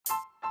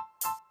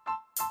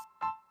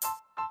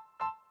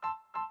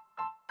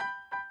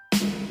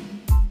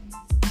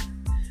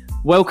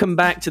Welcome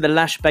back to the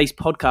Lash Base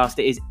podcast.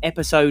 It is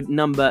episode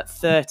number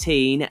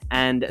 13,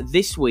 and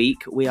this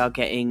week we are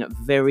getting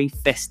very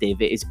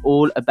festive. It is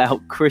all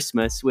about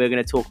Christmas. We're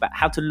going to talk about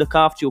how to look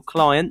after your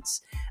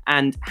clients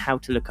and how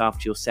to look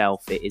after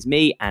yourself. It is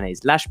me and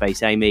it's Lash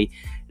Base Amy.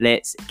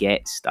 Let's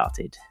get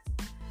started.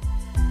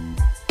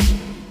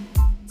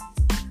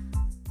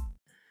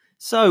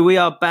 So we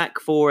are back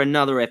for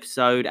another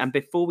episode, and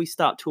before we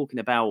start talking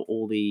about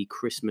all the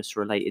Christmas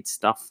related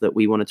stuff that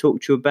we want to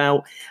talk to you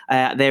about,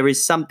 there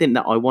is something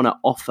that I want to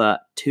offer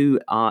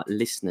to our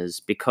listeners,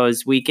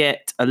 because we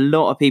get a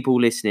lot of people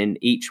listening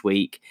each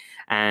week,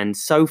 and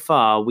so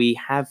far we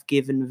have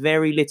given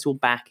very little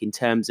back in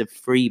terms of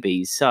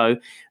freebies. So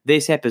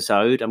this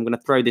episode, I'm going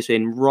to throw this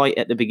in right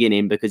at the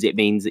beginning because it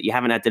means that you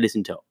haven't had to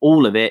listen to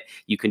all of it.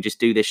 You can just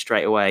do this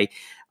straight away.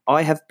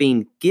 I have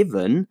been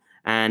given,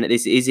 and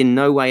this is in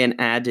no way an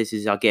ad, this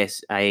is, I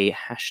guess, a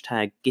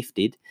hashtag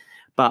gifted,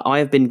 but I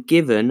have been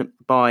given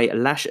by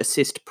Lash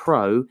Assist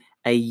Pro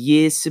a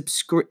year's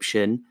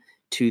subscription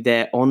to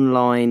their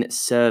online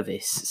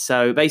service.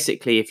 So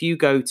basically, if you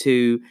go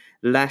to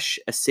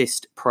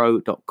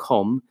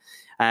lashassistpro.com,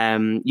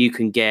 you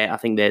can get, I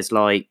think there's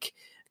like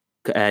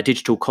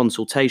digital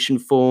consultation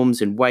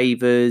forms and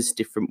waivers,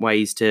 different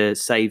ways to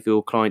save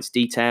your client's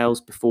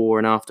details, before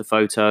and after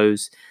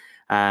photos.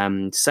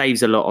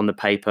 Saves a lot on the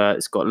paper.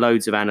 It's got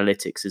loads of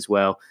analytics as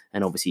well,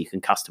 and obviously you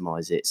can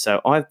customize it.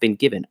 So I've been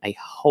given a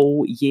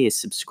whole year's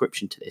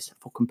subscription to this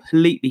for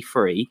completely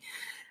free,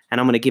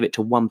 and I'm going to give it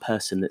to one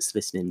person that's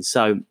listening.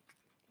 So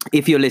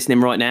if you're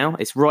listening right now,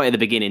 it's right at the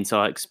beginning, so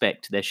I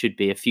expect there should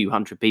be a few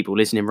hundred people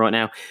listening right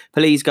now.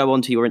 Please go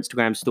onto your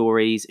Instagram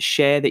stories,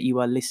 share that you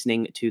are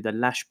listening to the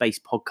Lash Base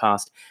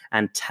podcast,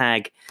 and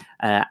tag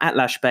at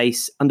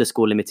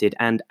 @lashbase_limited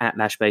and at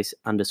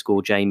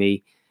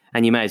 @lashbase_Jamie.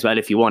 And you may as well,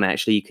 if you want,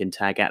 actually, you can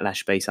tag at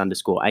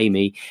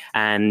 @lashbase_Amy.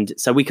 And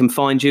so we can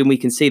find you and we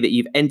can see that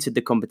you've entered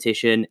the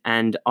competition.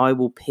 And I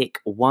will pick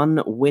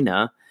one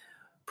winner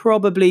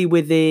probably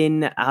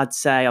within, I'd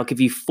say, I'll give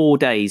you 4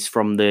 days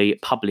from the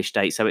published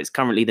date. So it's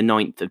currently the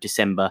 9th of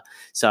December.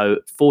 So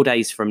 4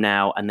 days from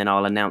now, and then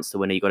I'll announce the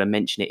winner. You've got to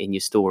mention it in your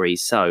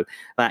stories. So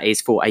that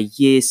is for a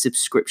year's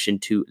subscription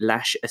to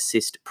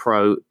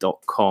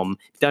lashassistpro.com.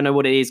 If you don't know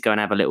what it is, go and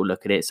have a little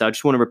look at it. So I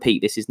just want to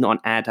repeat, this is not an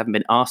ad. I haven't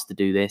been asked to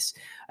do this.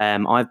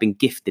 I've been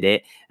gifted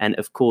it. And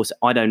of course,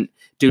 I don't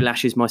do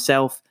lashes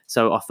myself.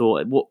 So I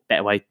thought, what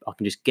better way? I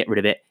can just get rid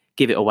of it,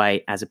 give it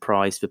away as a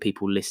prize for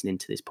people listening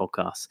to this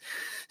podcast.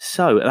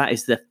 So that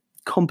is the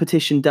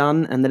competition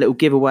done and the little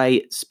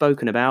giveaway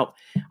spoken about.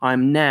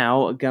 I'm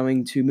now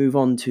going to move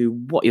on to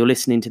what you're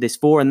listening to this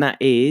for, and that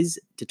is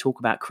to talk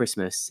about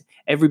Christmas.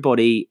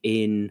 Everybody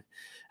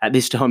at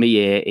this time of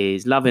year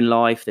is loving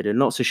life. They're doing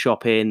lots of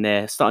shopping.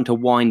 They're starting to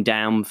wind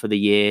down for the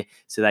year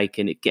so they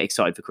can get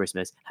excited for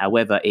Christmas.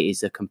 However, it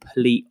is a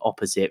complete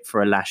opposite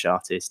for a lash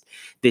artist.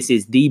 This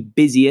is the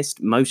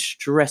busiest, most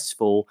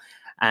stressful,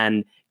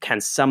 and can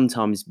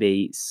sometimes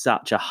be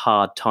such a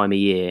hard time of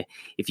year.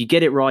 If you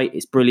get it right,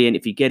 it's brilliant.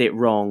 If you get it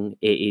wrong,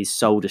 it is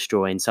soul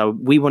destroying. So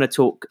we want to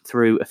talk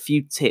through a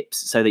few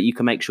tips so that you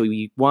can make sure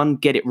you, one,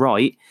 get it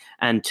right,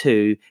 and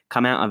two,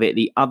 come out of it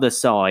the other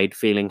side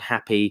feeling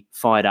happy,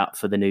 fired up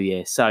for the new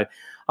year. So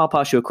I'll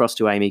pass you across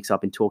to Amy because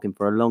I've been talking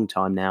for a long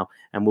time now,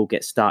 and we'll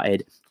get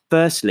started.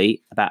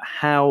 Firstly, about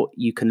how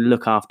you can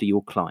look after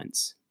your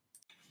clients.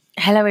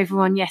 Hello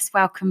everyone, yes,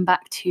 welcome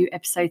back to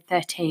episode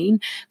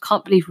 13.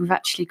 Can't believe we've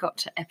actually got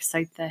to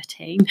episode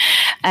 13.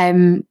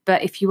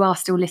 But if you are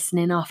still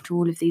listening after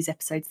all of these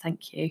episodes,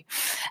 thank you.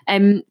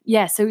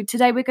 So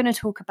today we're going to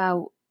talk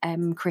about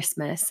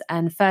Christmas,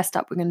 and first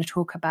up we're going to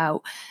talk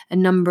about a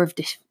number of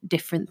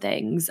different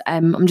things.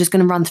 I'm just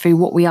going to run through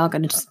what we are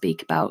going to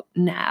speak about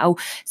now.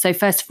 So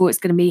first of all, it's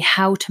going to be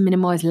how to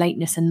minimize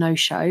lateness and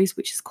no-shows,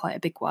 which is quite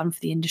a big one for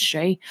the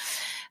industry,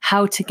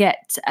 how to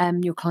get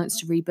your clients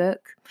to rebook,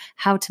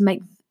 how to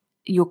make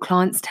your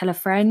clients tell a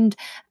friend,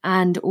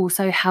 and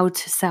also how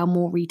to sell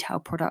more retail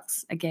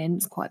products. Again,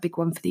 it's quite a big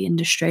one for the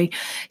industry.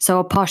 So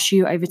I'll pass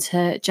you over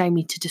to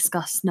Jamie to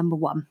discuss number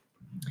one.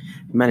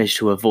 You managed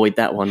to avoid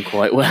that one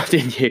quite well,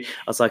 didn't you?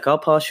 I was like, I'll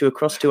pass you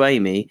across to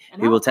Amy,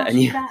 who will tell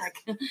you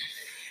back.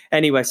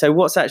 Anyway, so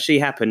what's actually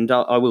happened,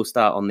 I will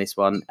start on this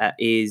one,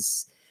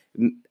 is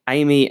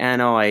Amy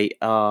and I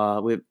are,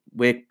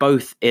 we're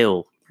both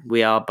ill.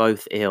 We are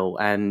both ill,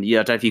 and I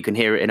don't know if you can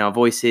hear it in our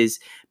voices,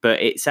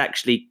 but it's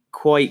actually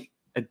quite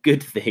a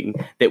good thing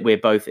that we're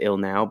both ill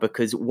now,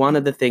 because one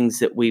of the things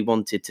that we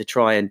wanted to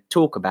try and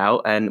talk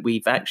about, and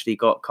we've actually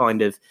got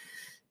kind of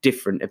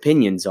different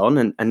opinions on,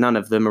 and none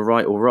of them are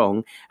right or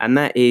wrong, and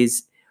that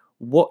is,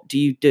 what do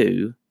you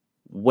do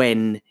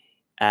when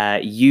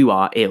you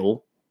are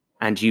ill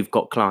and you've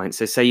got clients?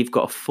 So say you've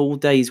got a full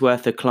day's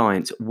worth of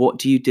clients, what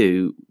do you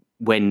do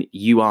when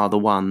you are the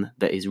one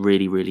that is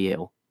really, really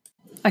ill?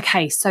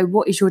 Okay, so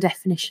what is your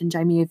definition,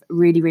 Jamie, of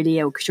really, really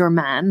ill? Because you're a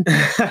man.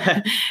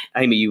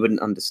 Amy, you wouldn't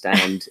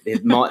understand.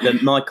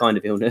 My kind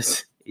of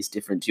illness is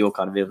different to your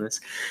kind of illness.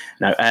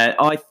 No,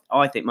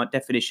 I think my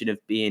definition of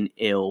being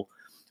ill,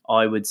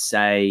 I would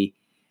say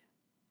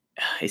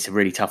It's a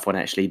really tough one,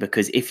 actually,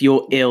 because if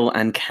you're ill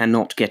and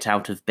cannot get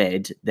out of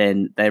bed,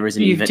 then there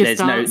isn't You've even just there's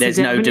no answered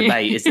it, haven't you?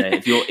 debate, is there?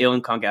 If you're ill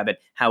and can't get out of bed.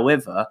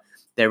 However,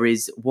 there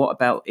is. What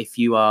about if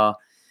you are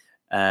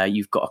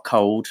you've got a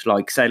cold?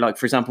 Like, say, like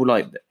for example,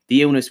 like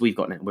the illness we've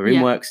got now. We're in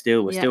Yeah. work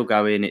still. We're Yeah. still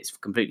going. It's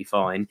completely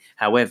fine.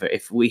 However,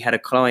 if we had a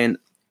client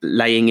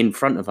laying in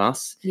front of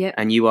us, Yeah.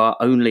 and you are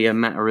only a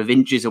matter of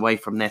inches away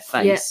from their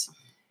face,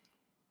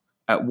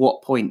 at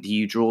what point do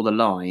you draw the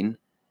line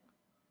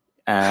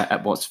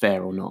at what's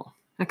fair or not?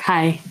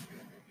 Okay.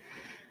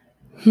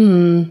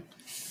 Do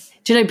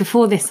you know,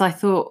 before this, I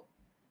thought,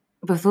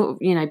 before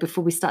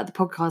we started the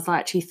podcast, I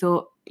actually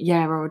thought,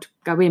 yeah, I would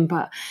go in,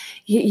 but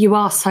you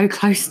are so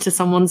close to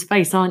someone's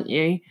face, aren't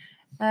you?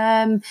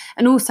 And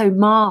also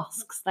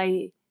masks,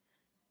 they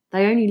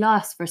only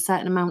last for a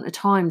certain amount of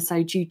time.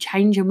 So do you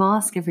change your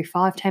mask every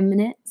 5-10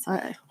 minutes?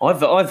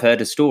 I've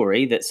heard a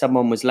story that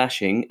someone was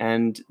lashing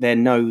and their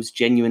nose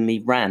genuinely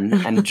ran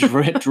and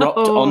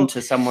dropped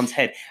onto someone's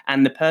head,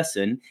 and the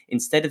person,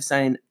 instead of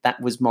saying that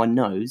was my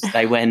nose,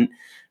 they went,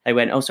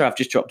 oh sorry, I've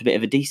just dropped a bit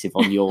of adhesive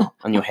on your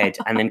head,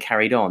 and then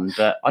carried on.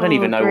 But I don't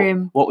even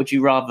know what would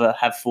you rather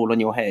have fall on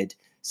your head,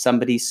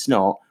 somebody's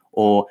snot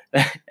or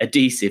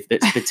adhesive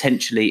that's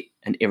potentially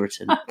an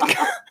irritant?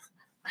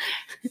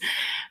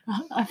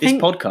 This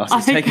podcast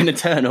has taken a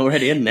turn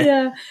already, isn't it?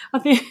 Yeah, I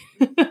think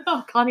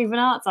I can't even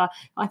answer.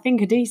 I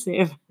think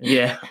adhesive.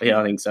 Yeah,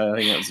 I think so. I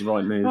think that was the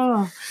right move.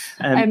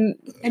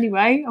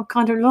 Anyway, I've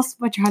kind of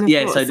lost my train of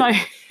thought.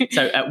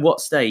 So at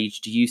what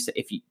stage do you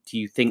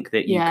think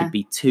that you could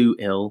be too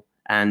ill,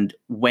 and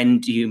when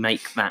do you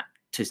make that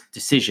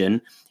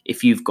decision?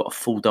 If you've got a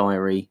full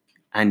diary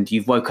and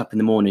you've woke up in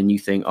the morning, you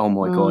think, oh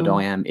my God,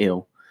 I am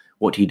ill.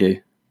 What do you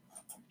do?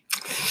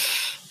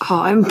 Oh,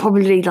 I'm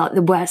probably like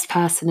the worst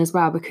person as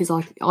well, because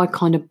I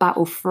kind of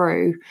battle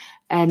through.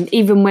 And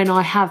even when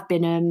I have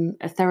been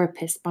a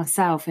therapist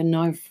myself and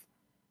I've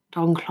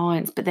done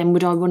clients, but then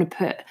would I want to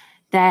put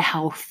their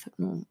health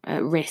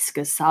at risk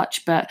as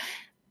such? But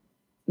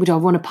would I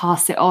want to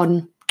pass it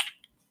on?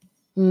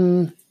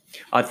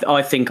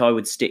 I think I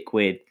would stick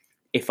with,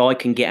 if I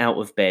can get out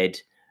of bed,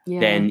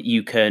 then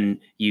you can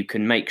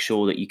make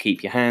sure that you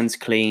keep your hands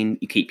clean,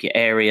 you keep your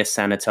area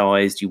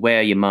sanitized, you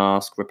wear your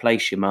mask,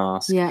 replace your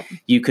mask. Yeah.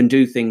 You can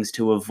do things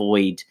to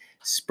avoid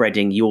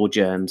spreading your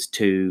germs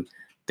to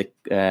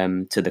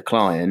the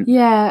client.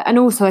 Yeah, and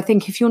also I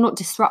think if you're not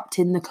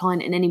disrupting the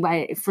client in any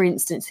way, for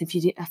instance, if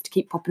you have to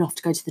keep popping off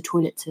to go to the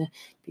toilet to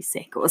be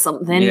sick or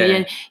something,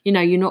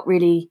 you're not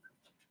really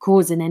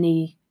causing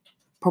any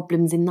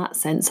problems in that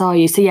sense, are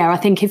you? So yeah, I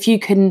think if you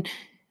can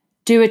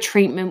do a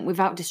treatment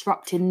without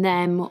disrupting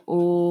them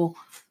or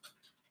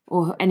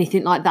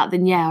anything like that,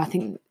 then I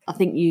think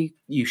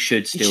you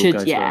should still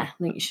go. Yeah, I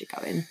think you should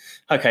go in.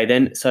 Okay,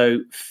 then so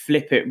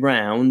flip it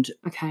round.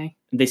 Okay.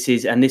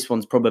 This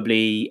one's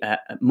probably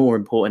more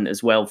important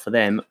as well for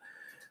them.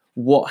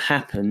 What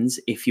happens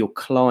if your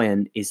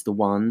client is the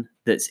one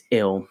that's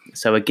ill?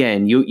 So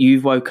again,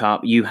 you've woke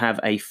up, you have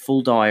a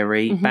full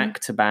diary back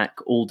to back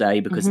all day,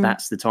 because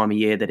that's the time of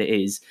year that it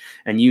is,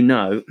 and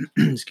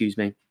excuse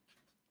me.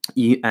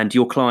 And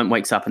your client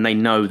wakes up and they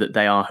know that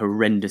they are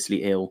horrendously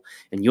ill,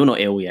 and you're not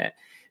ill yet.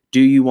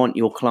 Do you want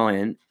your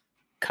client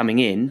coming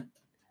in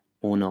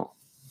or not?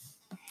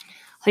 I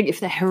think if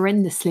they're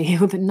horrendously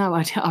ill, then no,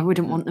 I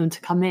wouldn't want them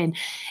to come in.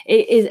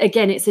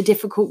 It's a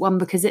difficult one,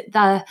 because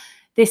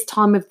this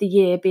time of the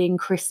year, being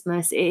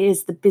Christmas, it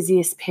is the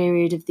busiest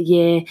period of the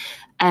year.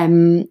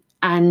 And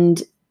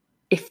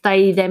if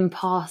they then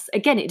pass,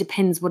 again, it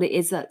depends what it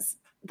is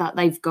that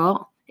they've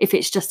got. If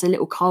it's just a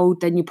little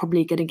cold, then you're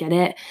probably going to get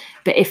it.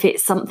 But if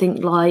it's something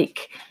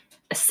like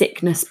a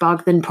sickness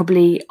bug, then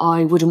probably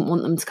I wouldn't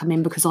want them to come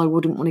in, because I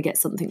wouldn't want to get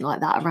something like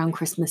that around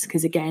Christmas.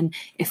 Because again,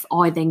 if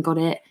I then got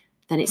it,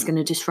 then it's going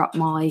to disrupt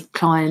my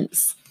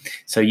clients.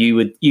 So you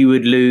would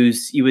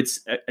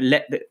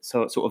let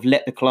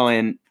the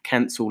client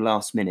cancel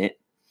last minute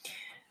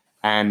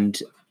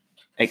and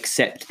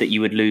accept that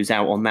you would lose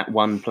out on that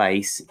one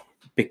place,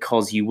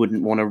 because you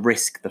wouldn't want to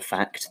risk the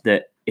fact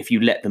that if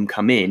you let them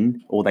come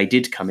in, or they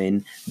did come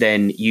in,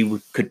 then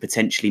you could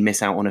potentially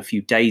miss out on a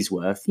few days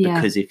worth,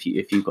 because if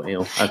you got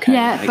ill. Okay.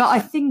 Yeah, but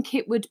sense. I think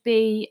it would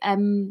be.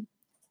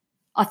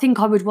 I think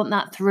I would want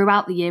that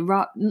throughout the year,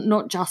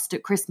 not just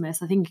at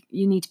Christmas. I think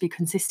you need to be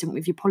consistent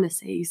with your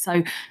policy.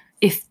 So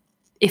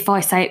if I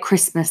say at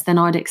Christmas, then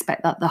I'd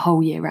expect that the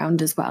whole year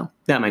round as well.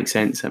 That makes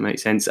sense.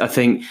 I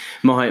think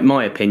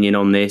my opinion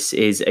on this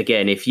is,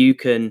 again, if you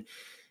can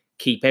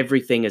keep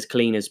everything as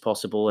clean as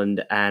possible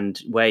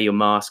and wear your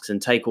masks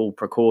and take all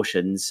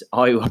precautions,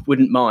 I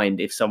wouldn't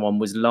mind if someone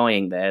was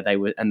lying there, they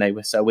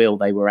were so ill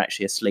they were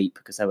actually asleep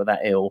because they were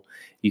that ill.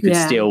 You could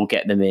still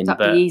get them in.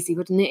 That'd be easy,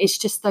 wouldn't it? It's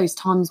just those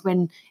times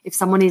when if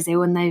someone is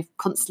ill and they're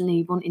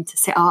constantly wanting to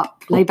sit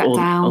up, lay back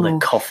down, or they're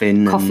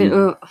coughing.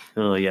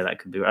 Oh yeah, that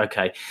could be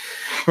okay.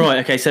 Right,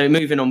 okay. So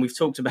moving on, we've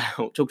talked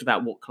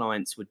about what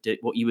clients would do,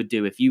 what you would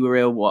do if you were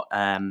ill, what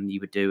you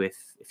would do if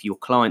your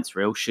clients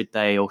were ill. Should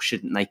they or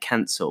shouldn't they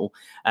cancel?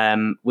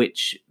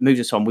 Which moves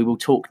us on. We will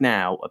talk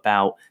now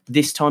about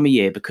this time of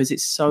year, because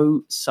it's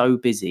so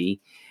busy.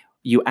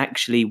 you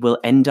actually will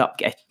end up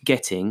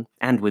getting,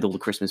 and with all the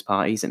Christmas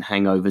parties and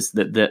hangovers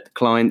that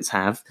clients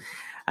have,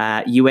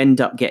 you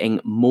end up getting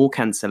more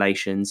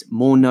cancellations,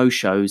 more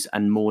no-shows,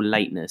 and more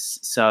lateness.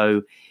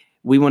 So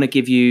we want to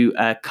give you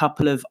a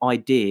couple of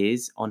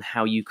ideas on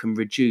how you can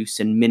reduce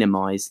and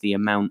minimize the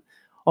amount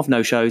of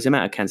no-shows,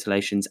 amount of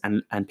cancellations,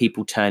 and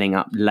people turning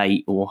up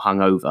late or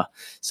hungover.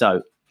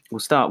 So we'll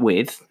start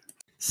with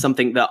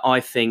something that I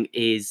think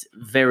is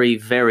very,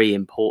 very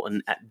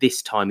important at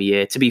this time of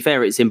year. To be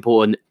fair, it's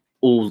important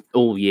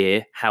all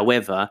year.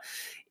 However,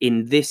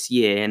 in this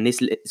year and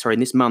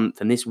this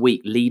month and this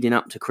week leading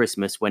up to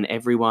Christmas, when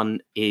everyone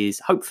is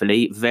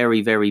hopefully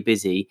very, very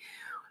busy,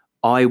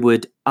 I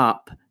would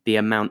up the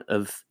amount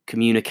of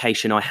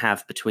communication I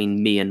have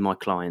between me and my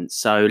clients.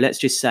 So let's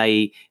just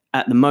say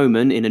at the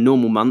moment, in a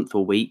normal month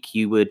or week,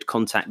 you would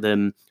contact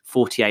them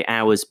 48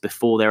 hours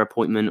before their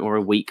appointment or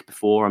a week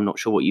before. I'm not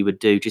sure what you would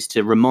do just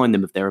to remind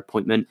them of their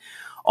appointment.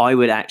 I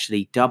would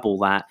actually double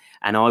that,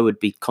 and I would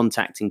be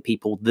contacting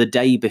people the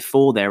day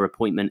before their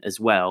appointment as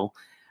well.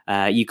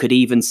 You could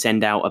even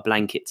send out a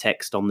blanket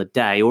text on the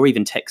day, or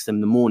even text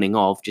them the morning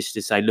of, just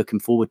to say, looking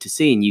forward to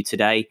seeing you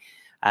today.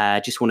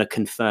 Just want to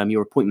confirm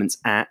your appointment's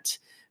at.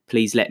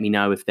 Please let me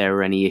know if there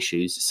are any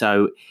issues.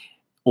 So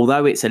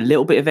although it's a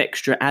little bit of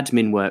extra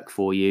admin work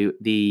for you,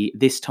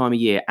 this time of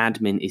year,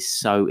 admin is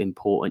so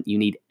important. You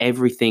need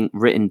everything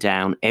written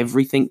down,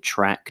 everything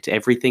tracked,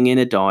 everything in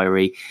a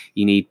diary.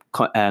 You need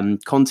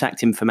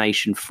contact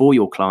information for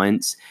your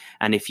clients.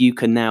 And if you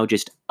can now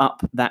just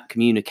up that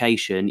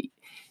communication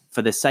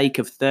for the sake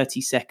of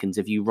 30 seconds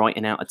of you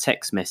writing out a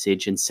text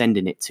message and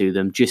sending it to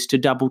them just to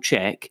double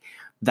check,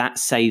 that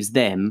saves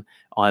them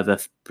either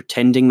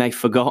pretending they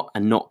forgot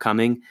and not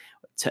coming.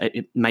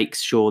 It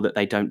makes sure that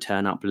they don't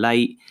turn up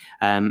late.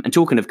 And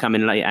talking of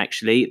coming late,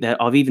 actually,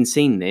 I've even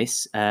seen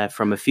this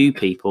from a few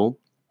people.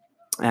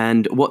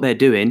 And what they're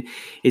doing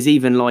is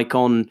even like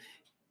on,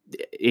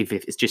 if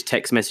it's just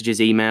text messages,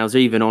 emails, or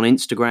even on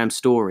Instagram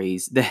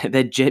stories,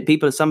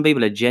 some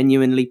people are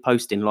genuinely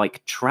posting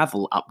like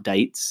travel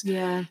updates.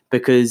 Yeah.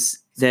 Because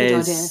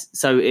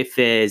so if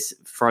there's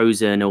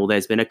Frozen or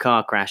there's been a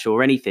car crash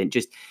or anything,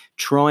 just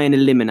try and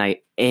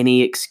eliminate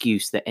any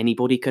excuse that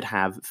anybody could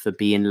have for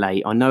being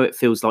late. I know it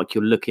feels like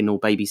you're looking or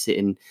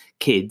babysitting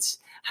kids.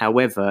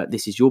 However,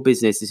 this is your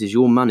business. This is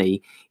your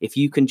money. If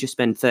you can just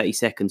spend 30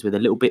 seconds with a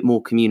little bit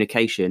more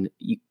communication,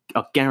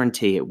 I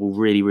guarantee it will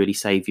really, really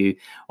save you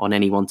on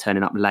anyone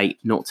turning up late,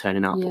 not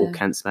turning up, or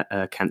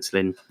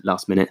cancelling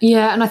last minute.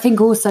 Yeah, and I think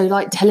also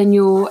like telling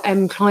your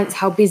clients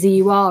how busy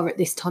you are at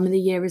this time of the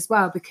year as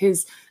well,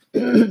 because,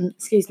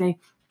 excuse me,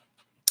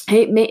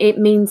 it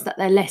means that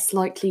they're less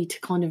likely to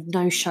kind of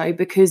no-show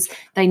because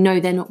they know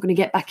they're not going to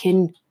get back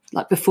in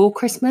like before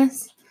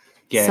Christmas.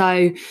 Yeah.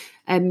 So,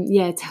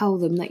 tell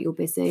them that you're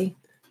busy.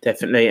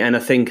 Definitely. And I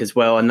think as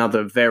well,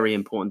 another very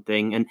important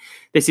thing, and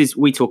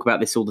we talk about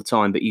this all the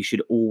time, but you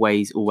should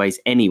always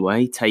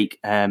anyway take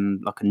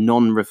like a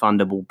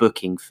non-refundable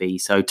booking fee.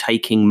 So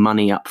taking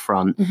money up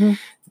front. Mm-hmm.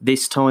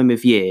 This time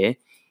of year,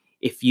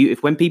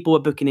 if when people are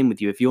booking in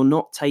with you, if you're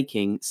not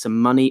taking some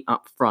money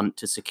up front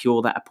to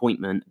secure that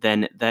appointment,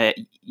 then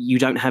you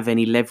don't have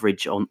any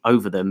leverage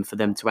over them for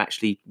them to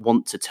actually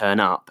want to turn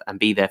up and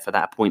be there for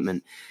that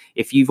appointment.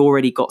 If you've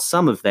already got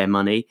some of their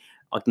money,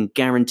 I can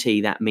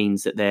guarantee that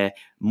means that they're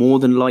more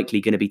than likely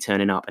going to be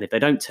turning up. And if they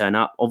don't turn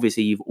up,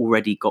 obviously you've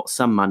already got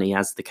some money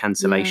as the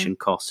cancellation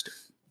cost.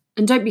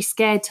 And don't be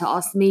scared to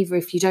ask them either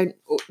if you don't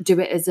do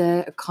it as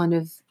a kind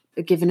of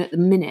a given at the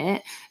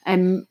minute.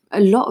 A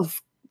lot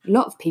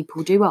of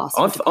people do ask.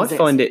 I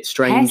find it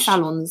strange. Hair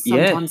salons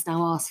sometimes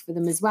now ask for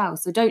them as well.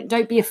 So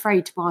don't be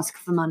afraid to ask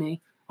for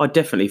money. I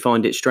definitely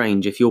find it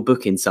strange if you're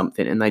booking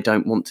something and they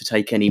don't want to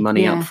take any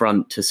money up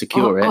front to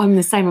secure it. I'm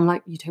the same. I'm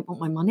like, you don't want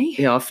my money?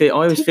 Yeah, I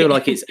always feel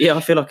like it's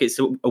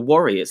a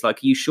worry. It's like,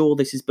 are you sure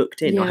this is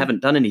booked in? Yeah. I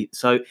haven't done any.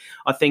 So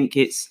I think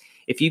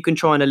if you can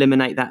try and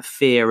eliminate that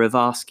fear of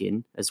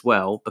asking as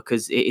well,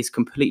 because it is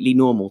completely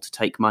normal to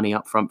take money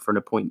up front for an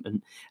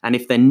appointment. And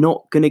if they're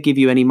not going to give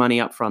you any money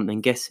up front,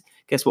 then guess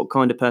what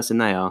kind of person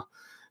they are.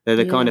 They're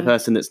the kind of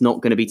person that's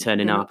not going to be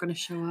turning up. Not going to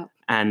show up.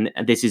 And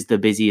this is the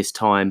busiest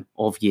time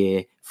of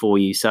year for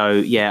you.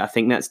 So, I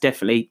think that's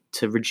definitely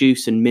to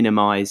reduce and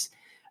minimise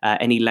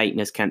any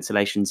lateness,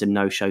 cancellations and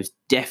no-shows.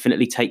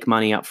 Definitely take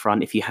money up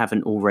front if you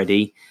haven't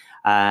already,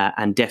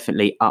 and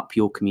definitely up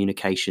your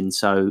communication.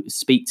 So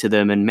speak to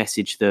them and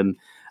message them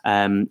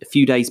a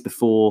few days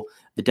before,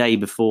 the day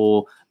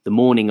before, the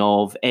morning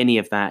of, any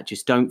of that.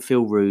 Just don't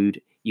feel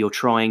rude. You're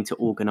trying to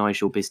organise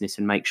your business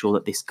and make sure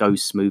that this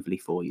goes smoothly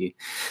for you.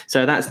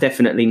 So that's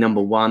definitely number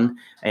one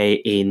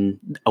in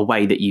a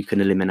way that you can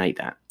eliminate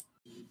that.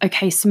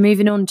 Okay, so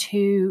moving on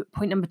to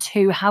point number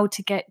 2, how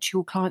to get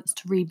your clients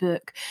to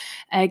rebook.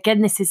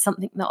 Again, this is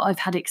something that I've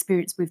had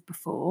experience with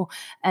before,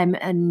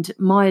 and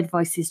my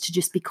advice is to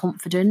just be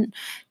confident.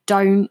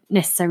 Don't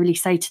necessarily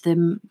say to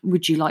them,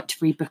 would you like to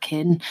rebook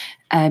in?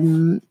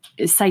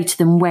 Say to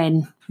them,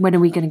 when are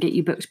we going to get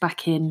you booked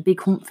back in? Be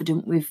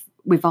confident with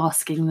with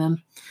asking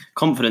them.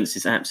 Confidence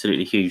is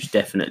absolutely huge,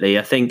 definitely.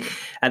 I think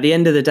at the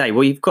end of the day,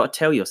 what you've got to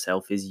tell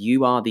yourself is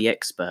you are the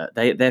expert.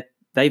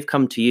 They've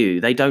come to you.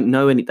 They don't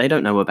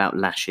know about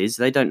lashes.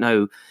 They don't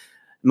know.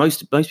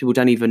 Most people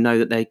don't even know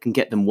that they can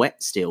get them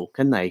wet still,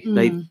 can they?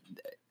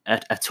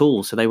 At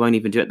all, so they won't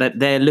even do it.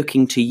 They're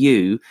looking to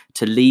you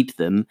to lead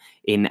them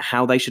in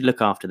how they should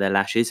look after their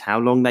lashes, how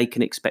long they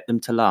can expect them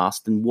to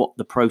last, and what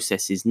the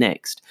process is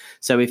next.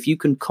 So if you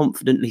can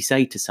confidently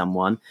say to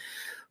someone,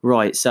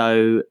 right,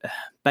 so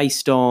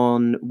based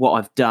on what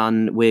I've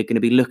done, we're going to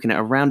be looking at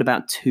around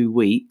about 2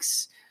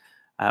 weeks.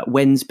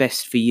 When's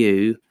best for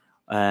you?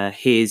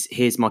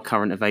 Here's my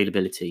current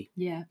availability.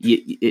 Yeah,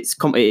 it's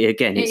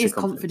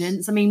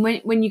confidence. I mean,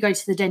 when you go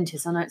to the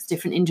dentist, I know it's a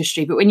different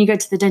industry, but when you go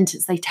to the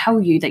dentist, they tell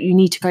you that you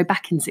need to go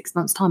back in 6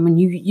 months' time when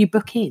you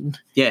book in.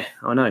 Yeah,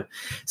 I know.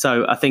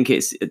 So I think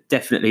it's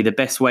definitely the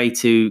best way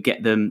to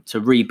get them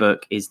to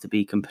rebook is to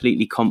be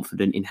completely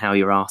confident in how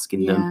you're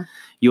asking them.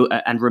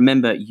 And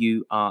remember,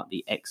 you are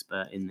the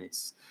expert in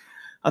this.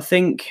 I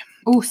think.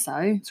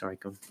 Also, sorry,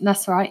 go on.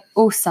 That's right.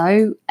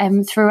 Also,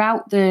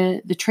 throughout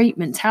the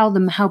treatment, tell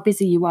them how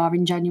busy you are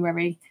in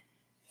January,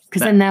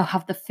 because then they'll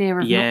have the fear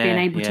of not being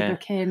able to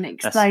book in.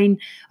 Explain,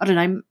 I don't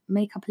know,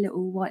 make up a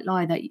little white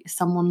lie that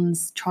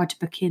someone's tried to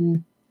book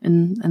in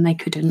and they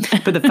couldn't.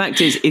 But the fact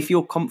is, if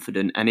you're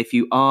confident and if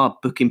you are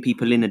booking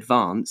people in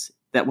advance,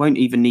 that won't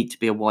even need to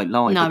be a white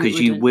lie, because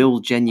you will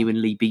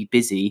genuinely be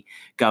busy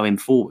going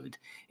forward.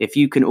 If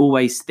you can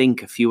always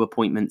think a few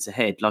appointments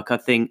ahead, like I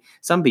think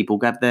some people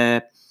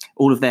have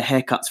all of their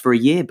haircuts for a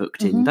year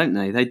booked in, don't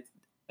they?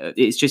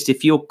 It's just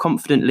if you're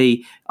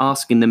confidently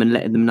asking them and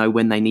letting them know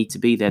when they need to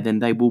be there, then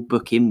they will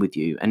book in with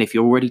you. And if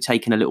you're already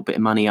taking a little bit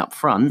of money up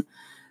front,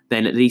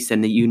 then at least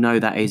then you know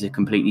that is a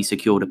completely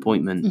secured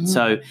appointment.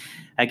 So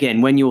again,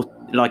 when you're,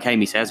 like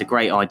Amy says, a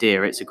great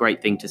idea. It's a great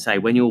thing to say.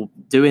 When you're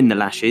doing the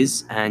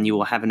lashes and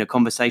you're having a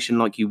conversation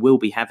like you will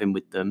be having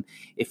with them,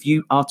 if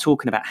you are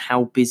talking about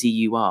how busy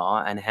you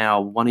are and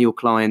how one of your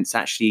clients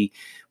actually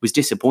was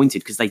disappointed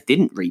because they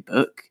didn't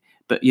rebook,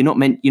 but you're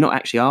not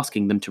actually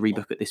asking them to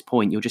rebook at this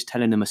point. You're just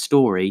telling them a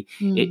story.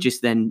 It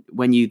just then,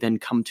 when you then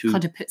come to...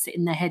 kind of puts it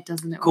in their head,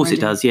 doesn't it? Of course already?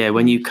 It does, yeah.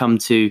 When you come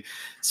to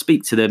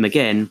speak to them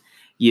again,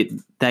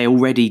 they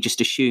already just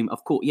assume,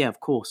 of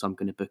course I'm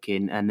going to book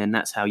in. And then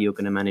that's how you're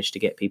going to manage to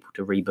get people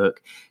to rebook,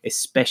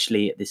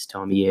 especially at this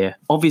time of year.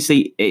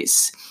 Obviously,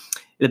 it's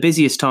the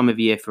busiest time of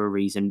year for a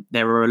reason.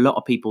 There are a lot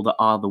of people that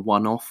are the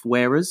one-off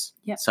wearers.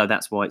 Yep. So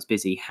that's why it's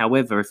busy.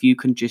 However, if you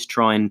can just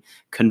try and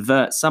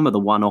convert some of the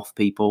one-off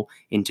people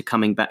into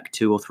coming back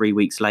 2 or 3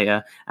 weeks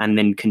later and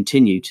then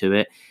continue to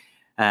it,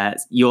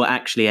 you'll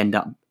actually end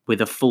up with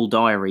a full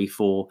diary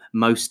for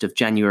most of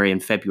January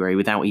and February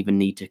without even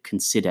need to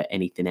consider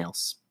anything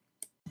else.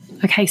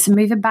 Okay, so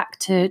moving back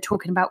to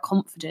talking about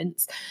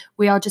confidence,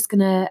 we are just going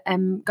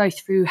to go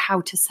through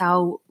how to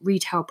sell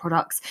retail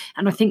products.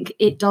 And I think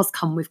it does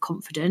come with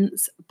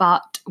confidence,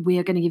 but we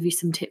are going to give you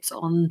some tips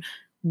on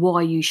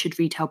why you should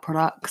retail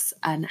products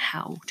and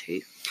how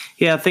to.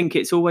 Yeah, I think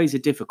it's always a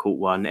difficult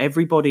one.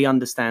 Everybody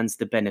understands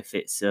the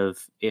benefits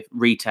of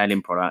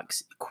retailing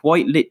products.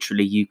 Quite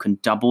literally, you can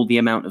double the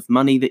amount of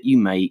money that you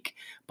make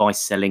by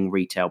selling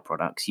retail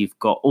products. You've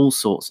got all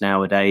sorts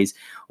nowadays,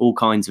 all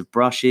kinds of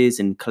brushes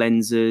and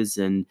cleansers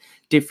and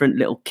different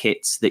little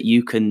kits that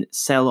you can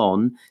sell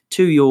on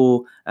to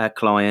your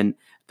client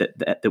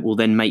that will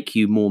then make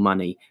you more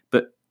money.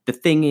 But the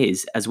thing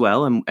is, as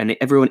well, and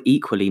everyone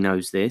equally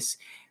knows this,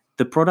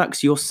 the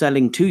products you're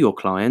selling to your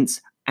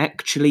clients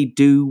actually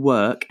do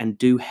work and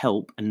do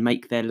help and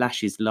make their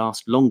lashes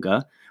last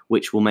longer,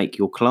 which will make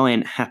your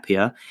client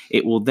happier.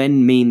 It will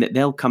then mean that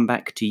they'll come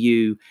back to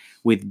you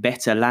with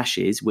better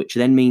lashes, which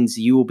then means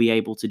you will be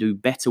able to do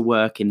better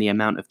work in the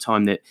amount of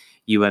time that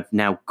you have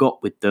now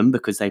got with them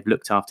because they've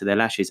looked after their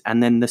lashes.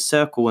 And then the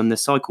circle and the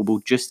cycle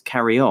will just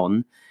carry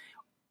on,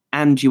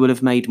 and you will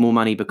have made more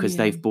money because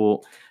they've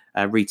bought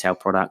a retail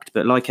product.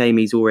 But like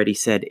Amy's already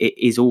said, it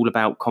is all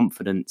about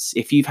confidence.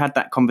 If you've had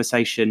that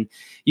conversation,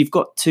 you've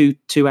got 2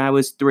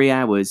 hours, 3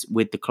 hours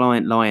with the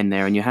client lying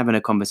there and you're having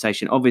a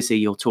conversation. Obviously,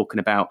 you're talking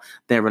about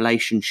their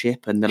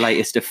relationship and the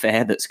latest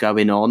affair that's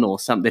going on or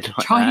something like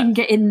that. Try and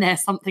get in there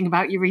something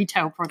about your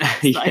retail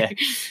products. Yeah.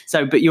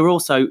 So, but you're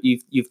also,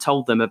 you've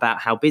told them about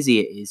how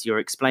busy it is. You're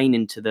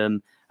explaining to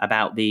them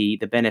about the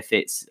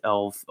benefits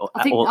of...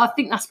 I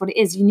think that's what it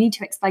is. You need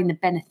to explain the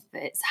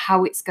benefits,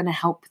 how it's going to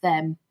help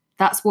them.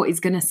 That's what is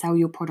going to sell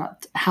your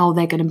product, how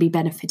they're going to be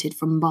benefited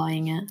from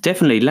buying it.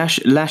 Definitely. Lash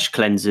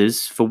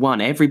cleansers, for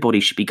one, everybody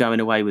should be going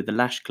away with a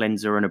lash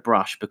cleanser and a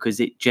brush because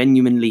it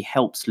genuinely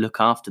helps look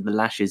after the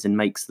lashes and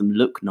makes them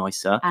look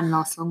nicer. And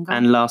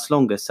last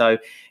longer. So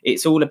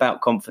it's all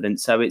about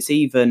confidence. So it's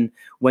even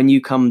when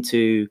you come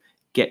to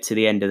get to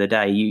the end of the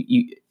day,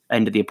 you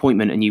end of the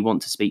appointment and you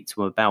want to speak to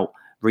them about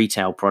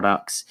retail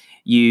products,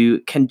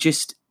 you've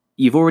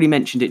already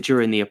mentioned it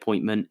during the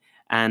appointment.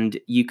 And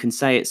you can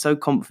say it so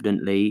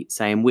confidently,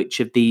 saying which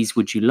of these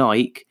would you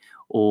like,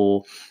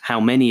 or how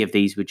many of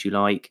these would you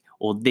like,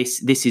 or this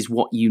is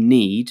what you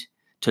need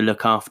to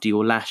look after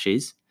your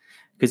lashes.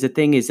 Because the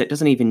thing is, it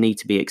doesn't even need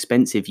to be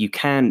expensive. You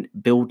can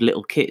build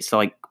little kits.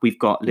 Like we've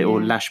got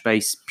little lash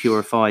base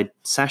purified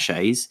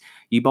sachets.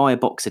 You buy a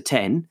box of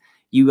 10.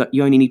 You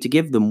only need to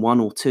give them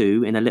 1 or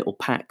 2 in a little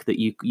pack that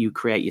you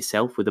create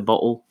yourself with a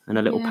bottle and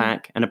a little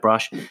pack and a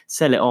brush.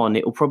 Sell it on.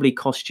 It will probably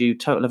cost you a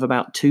total of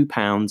about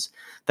 £2.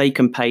 They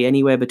can pay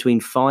anywhere between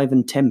 £5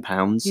 and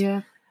 £10.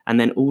 Yeah. And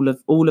then all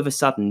of a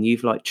sudden,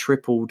 you've like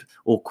tripled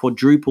or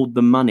quadrupled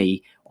the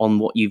money on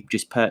what you've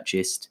just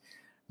purchased,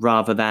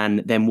 rather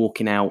than them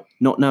walking out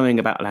not knowing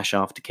about lash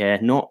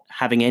aftercare, not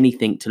having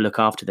anything to look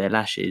after their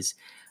lashes.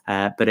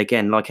 But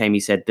again, like Amy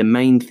said, the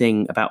main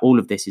thing about all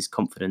of this is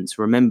confidence.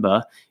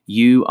 Remember,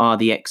 you are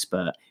the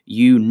expert.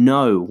 You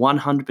know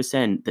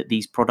 100% that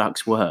these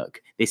products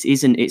work.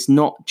 It's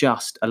not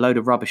just a load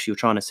of rubbish you're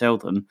trying to sell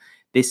them.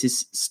 This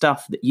is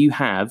stuff that you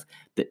have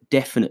that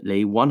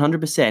definitely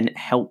 100%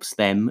 helps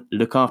them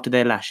look after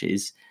their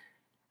lashes,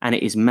 and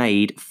it is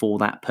made for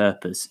that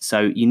purpose.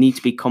 So you need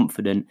to be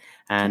confident,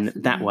 and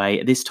that way,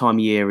 at this time of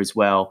year as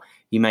well,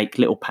 you make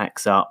little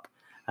packs up,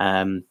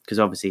 because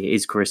obviously it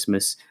is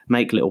Christmas.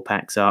 Make little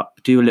packs up,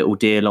 do a little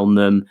deal on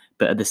them,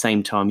 but at the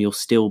same time, you'll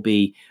still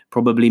be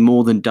probably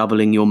more than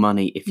doubling your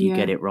money if you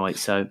get it right.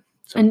 So.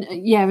 And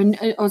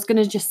I was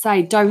going to just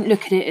say, don't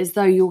look at it as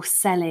though you're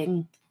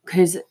selling,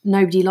 because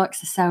nobody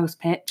likes a sales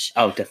pitch.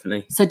 Oh,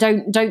 definitely. So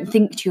don't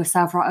think to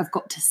yourself, right, I've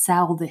got to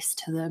sell this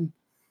to them.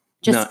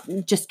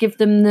 Just give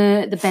them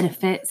the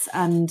benefits,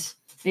 and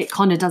it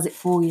kind of does it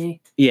for you.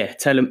 Yeah,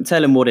 tell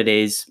them what it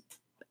is,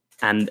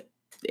 and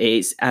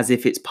it's as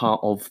if it's part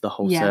of the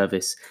whole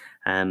service.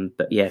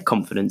 But yeah,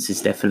 confidence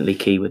is definitely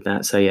key with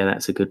that. So yeah,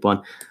 that's a good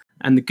one.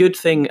 And the good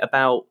thing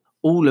about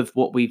all of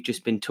what we've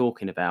just been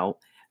talking about,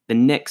 the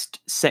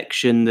next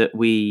section that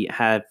we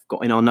have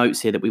got in our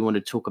notes here that we want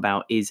to talk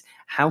about is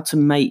how to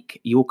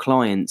make your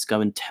clients go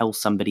and tell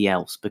somebody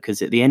else.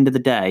 Because at the end of the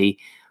day,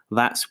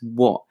 that's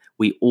what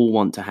we all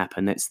want to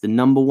happen. That's the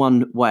number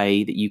one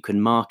way that you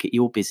can market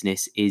your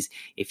business, is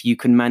if you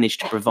can manage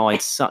to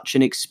provide such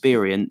an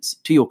experience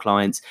to your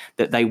clients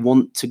that they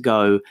want to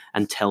go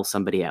and tell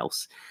somebody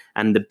else.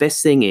 And the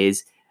best thing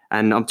is,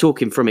 and I'm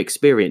talking from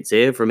experience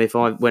here, from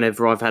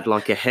whenever I've had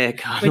like a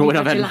haircut. When you've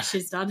had your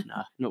lashes done.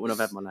 No, not when I've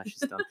had my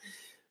lashes done.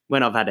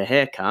 When I've had a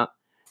haircut,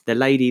 the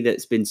lady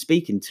that's been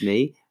speaking to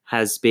me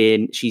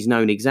she's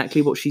known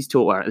exactly what she's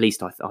taught, or at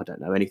least I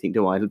don't know anything,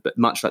 do I? But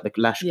much like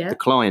the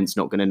client's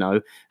not going to know.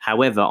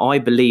 However, I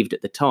believed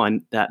at the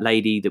time that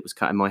lady that was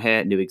cutting my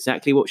hair knew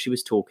exactly what she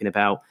was talking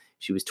about.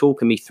 She was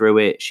talking me through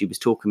it. She was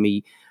talking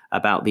me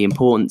about the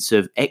importance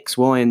of X,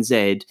 Y, and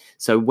Z.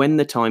 So when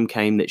the time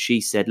came that she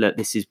said, look,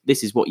 this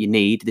is what you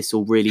need, this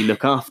will really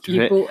look after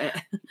you it. Bought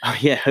it. Oh,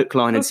 yeah, hook,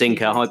 line, and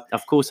sinker.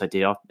 Of course I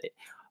did.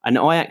 And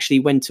I actually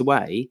went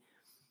away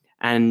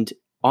and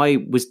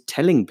I was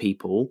telling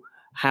people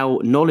how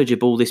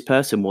knowledgeable this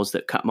person was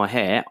that cut my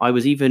hair. I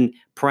was even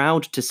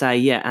proud to say,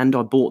 yeah, and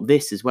I bought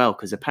this as well,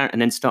 because apparently,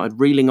 and then started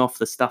reeling off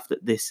the stuff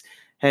that this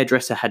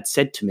hairdresser had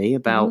said to me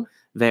about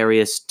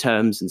various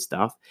terms and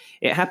stuff.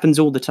 It happens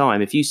all the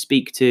time. If you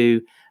speak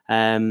to,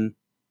 and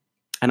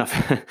I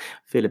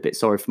feel a bit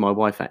sorry for my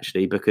wife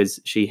actually, because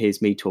she hears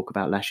me talk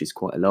about lashes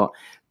quite a lot.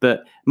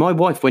 But my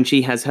wife, when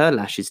she has her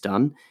lashes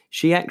done,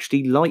 she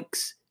actually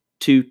likes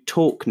to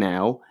talk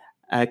now,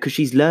 because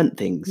she's learnt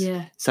things.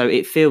 Yeah. So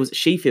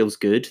she feels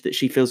good, that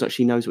she feels like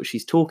she knows what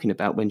she's talking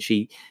about when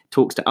she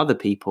talks to other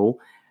people.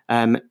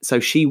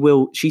 So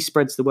she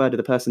spreads the word of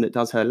the person that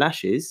does her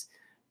lashes,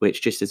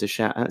 which, just as a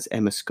shout out, is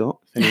Emma Scott,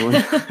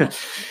 if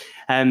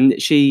anyone.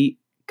 She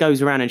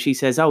goes around and she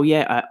says, oh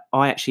yeah,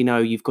 I actually know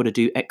you've got to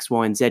do X,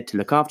 Y, and Z to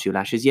look after your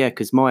lashes. Yeah,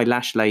 because my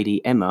lash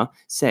lady Emma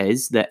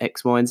says that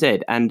X, Y, and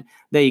Z. And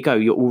there you go.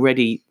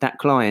 That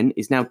client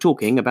is now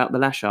talking about the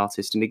lash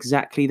artist, and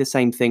exactly the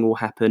same thing will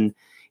happen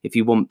if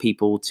you want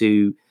people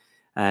to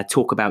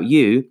talk about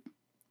you.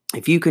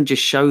 If you can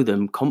just show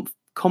them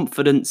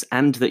confidence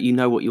and that you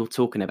know what you're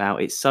talking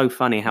about, it's so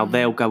funny how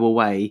they'll go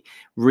away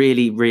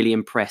really, really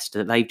impressed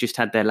that they've just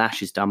had their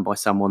lashes done by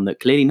someone that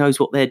clearly knows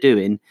what they're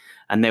doing,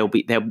 and they'll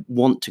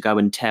want to go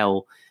and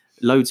tell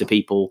loads of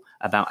people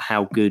about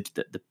how good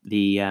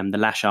the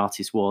lash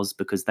artist was,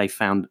 because they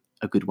found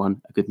a good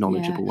one, a good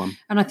knowledgeable one.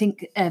 And I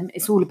think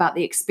it's all about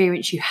the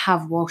experience you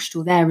have whilst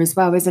you're there as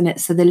well, isn't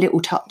it? So the little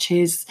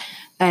touches.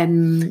 Got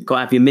to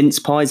have your mince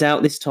pies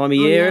out this time of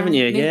year, haven't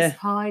you? Mince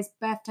pies,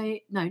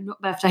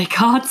 not birthday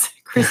cards,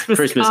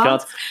 Christmas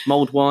cards,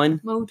 mulled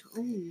wine.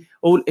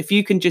 Or if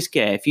you can just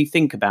if you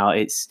think about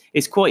it,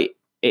 it's quite.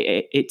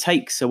 It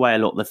takes away a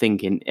lot of the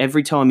thinking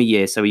every time of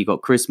year. So you've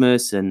got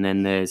Christmas, and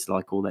then there's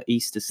like all the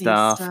Easter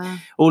stuff,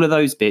 all of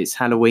those bits,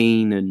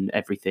 Halloween and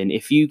everything.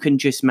 If you can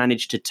just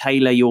manage to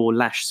tailor your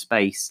lash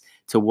space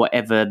to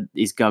whatever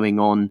is going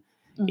on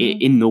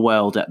in the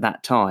world at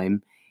that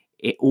time,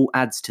 it all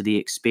adds to the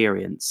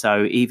experience.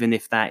 So even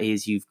if that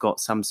is, you've got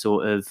some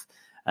sort of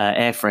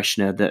air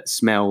freshener that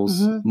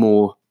smells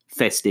more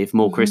festive,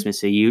 more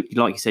Christmassy,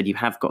 like you said, you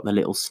have got the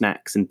little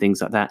snacks and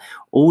things like that.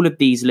 All of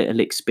these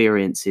little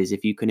experiences,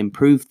 if you can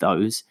improve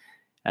those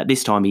at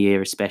this time of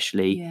year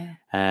especially,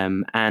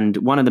 and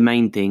one of the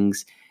main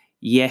things,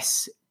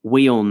 yes,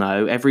 we all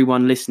know,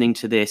 everyone listening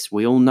to this,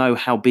 we all know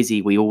how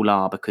busy we all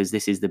are because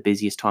this is the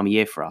busiest time of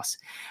year for us.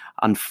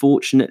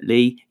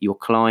 Unfortunately, your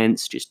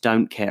clients just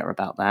don't care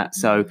about that.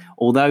 So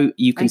although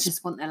you can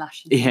just want their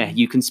lashes. Yeah,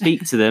 you can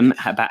speak to them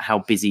about how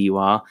busy you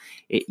are.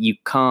 You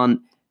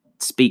can't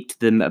speak to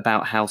them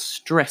about how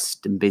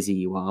stressed and busy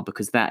you are,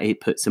 because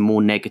it puts a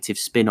more negative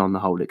spin on the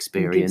whole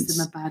experience. It gives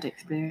them a bad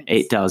experience.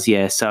 It does,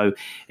 yeah. So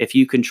if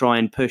you can try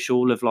and push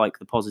all of like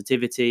the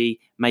positivity,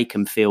 make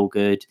them feel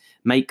good,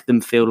 make them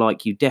feel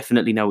like you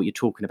definitely know what you're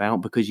talking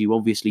about, because you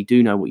obviously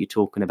do know what you're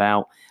talking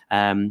about.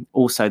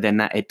 Also, then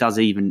that it does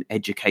even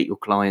educate your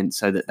clients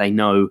so that they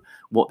know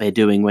what they're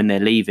doing when they're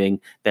leaving.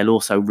 They'll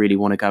also really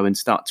want to go and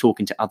start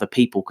talking to other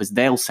people, because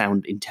they'll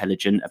sound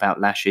intelligent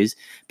about lashes,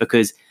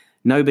 because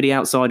nobody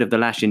outside of the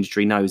lash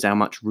industry knows how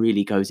much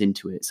really goes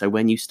into it. So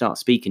when you start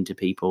speaking to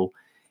people,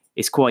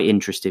 it's quite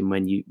interesting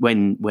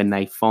when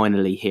they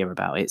finally hear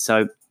about it.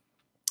 So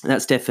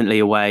that's definitely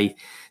a way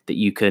that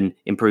you can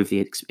improve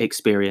the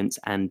experience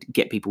and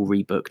get people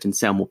rebooked and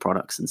sell more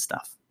products and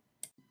stuff.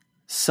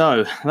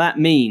 So that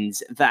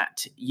means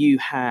that you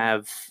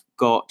have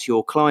got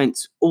your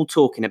clients all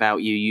talking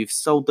about you. You've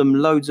sold them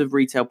loads of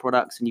retail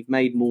products and you've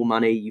made more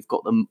money. You've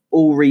got them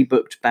all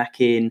rebooked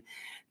back in.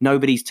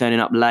 Nobody's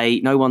turning up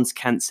late. No one's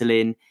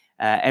cancelling.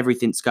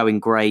 Everything's going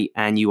great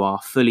and you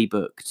are fully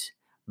booked.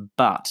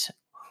 But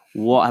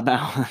what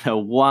about the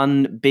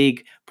one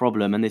big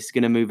problem? And this is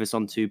going to move us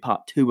on to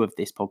part 2 of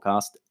this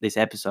podcast, this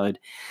episode.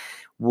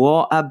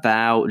 What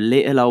about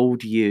little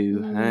old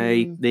you?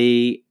 Hey,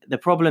 the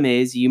problem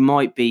is you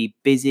might be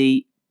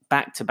busy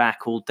back to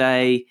back all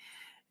day,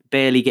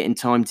 barely getting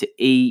time to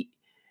eat.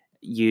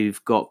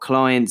 You've got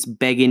clients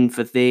begging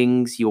for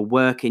things. You're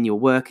working,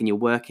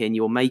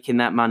 you're making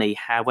that money.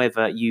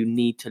 However, you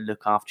need to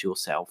look after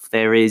yourself.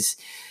 There is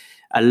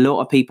a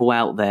lot of people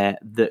out there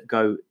that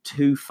go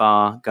too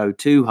far, go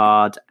too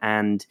hard,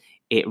 and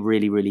it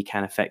really, really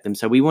can affect them.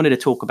 So we wanted to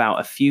talk about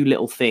a few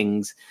little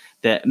things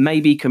that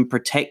maybe can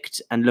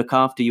protect and look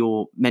after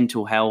your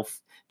mental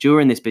health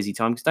during this busy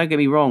time. Because don't get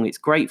me wrong, it's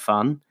great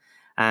fun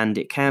and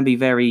it can be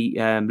very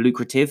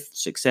lucrative,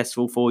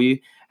 successful for you.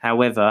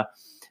 However,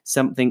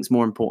 something's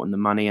more important than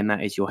money, and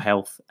that is your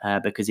health.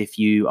 Because if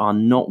you are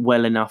not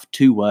well enough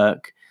to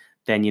work,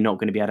 then you're not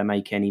going to be able to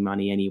make any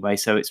money anyway.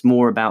 So it's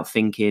more about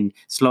thinking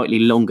slightly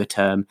longer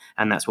term,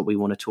 and that's what we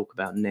want to talk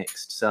about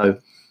next. So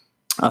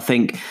I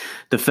think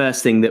the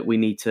first thing that we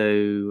need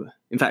to,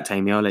 in fact,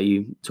 Amy, I'll let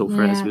you talk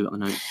through it as we've got the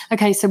notes.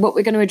 Okay, so what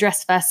we're going to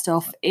address first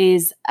off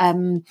is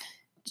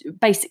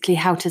basically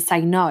how to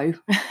say no,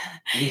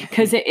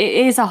 because it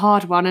is a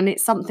hard one, and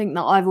it's something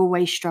that I've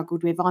always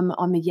struggled with. I'm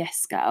a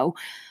yes girl,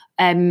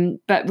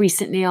 but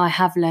recently I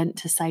have learnt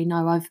to say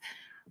no. I've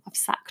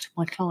sacked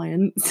my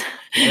clients.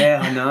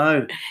 Yeah, I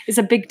know. It's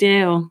a big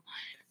deal,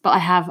 but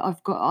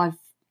I've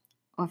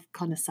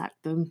kind of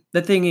sacked them.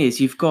 The thing is,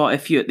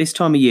 if you at this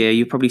time of year,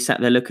 you're probably sat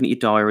there looking at your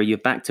diary, you're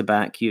back to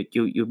back,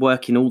 you're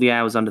working all the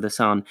hours under the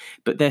sun,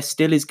 but there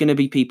still is going to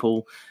be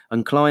people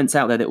and clients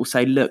out there that will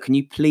say, look, can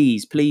you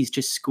please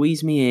just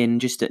squeeze me in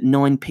just at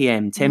 9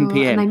 p.m, 10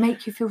 p.m. And they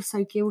make you feel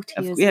so guilty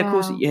as well. Yeah, of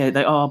course. Yeah,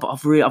 they are, but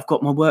I've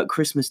got my work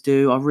Christmas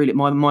due.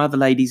 My other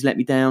ladies let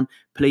me down.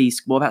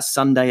 Please, what about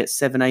Sunday at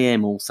 7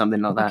 a.m. or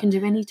something like that? I can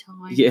do any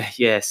time.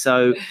 Yeah.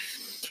 So...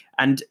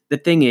 And the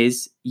thing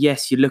is,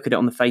 yes, you look at it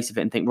on the face of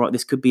it and think, right,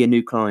 this could be a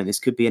new client. This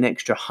could be an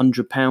extra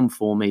 £100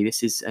 for me.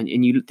 This is, and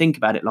you think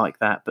about it like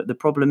that. But the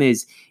problem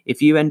is, if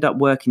you end up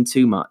working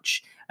too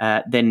much,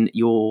 then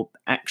your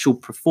actual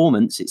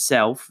performance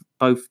itself,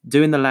 both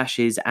doing the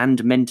lashes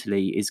and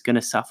mentally, is going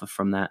to suffer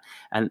from that.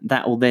 And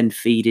that will then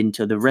feed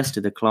into the rest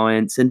of the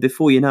clients. And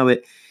before you know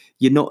it,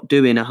 you're not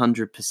doing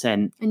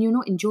 100%. And you're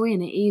not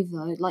enjoying it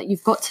either. Like,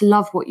 you've got to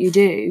love what you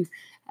do.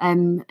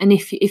 And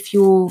if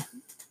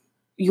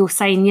you're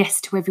saying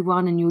yes to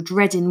everyone and you're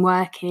dreading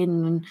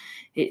working, and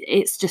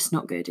it's just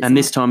not good. And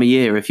this time of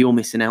year, if you're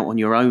missing out on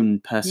your own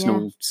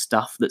personal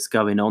stuff that's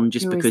going on,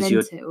 just because you're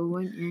it all,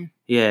 won't you?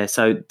 Yeah,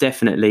 so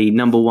definitely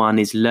number one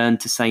is learn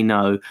to say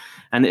no.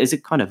 And there's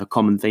a kind of a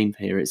common theme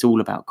here. It's all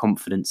about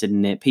confidence,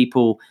 isn't it?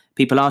 People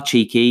are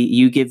cheeky.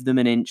 You give them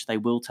an inch, they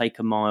will take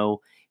a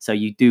mile. So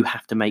you do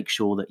have to make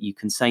sure that you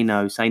can say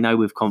no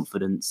with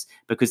confidence,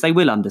 because they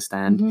will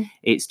understand. Mm-hmm.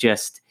 It's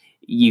just,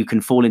 you can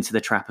fall into the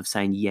trap of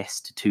saying yes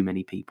to too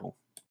many people.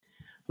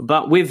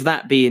 But with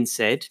that being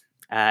said,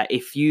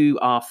 if you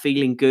are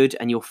feeling good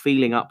and you're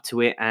feeling up to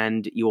it,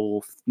 and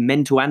your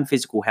mental and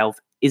physical health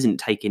isn't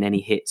taking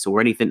any hits or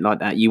anything like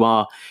that, you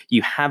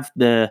have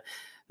the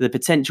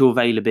potential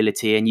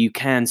availability, and you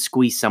can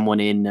squeeze someone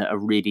in at a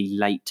really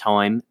late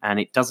time and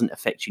it doesn't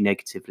affect you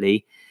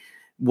negatively.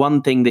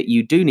 One thing that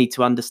you do need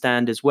to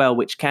understand as well,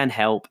 which can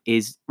help,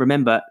 is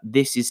remember,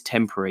 this is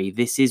temporary.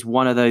 This is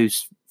one of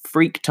those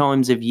freak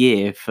times of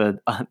year for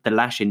the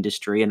lash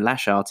industry and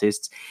lash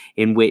artists,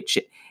 in which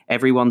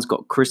everyone's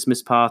got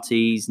Christmas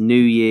parties, New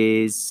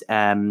Year's,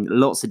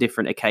 lots of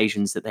different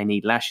occasions that they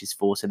need lashes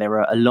for. So there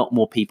are a lot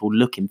more people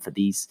looking for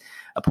these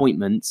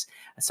appointments.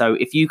 So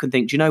if you can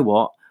think, do you know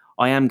what?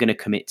 I am going to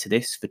commit to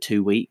this for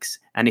 2 weeks.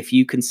 And if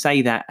you can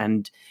say that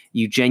and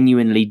you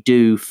genuinely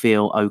do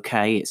feel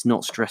okay, it's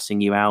not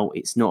stressing you out,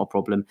 it's not a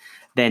problem,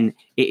 then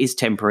it is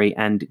temporary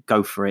and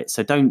go for it.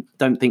 So don't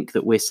think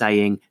that we're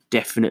saying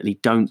definitely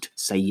don't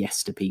say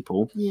yes to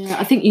people. Yeah,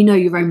 I think you know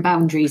your own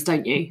boundaries,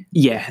 don't you?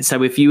 Yeah.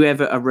 So if you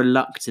ever are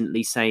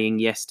reluctantly saying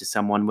yes to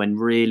someone when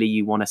really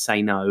you want to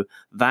say no,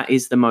 that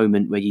is the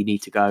moment where you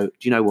need to go, do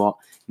you know what?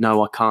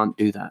 No, I can't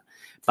do that.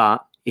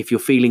 But if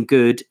you're feeling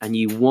good and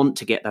you want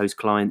to get those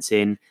clients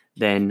in,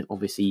 then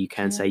obviously you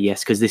can say yes,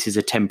 because this is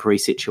a temporary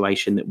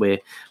situation that we're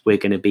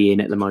going to be in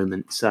at the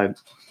moment. So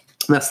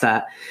that's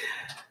that.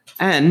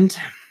 And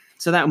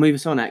so that'll move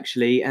us on,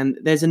 actually. And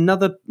there's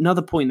another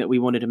point that we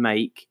wanted to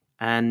make,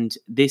 and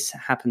this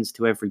happens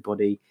to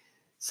everybody.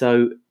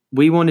 So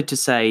we wanted to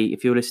say,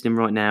 if you're listening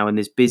right now in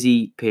this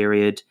busy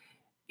period,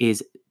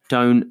 is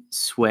don't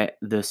sweat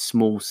the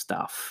small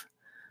stuff.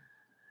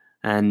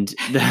 And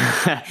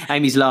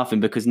Amy's laughing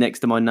because next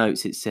to my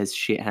notes it says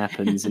shit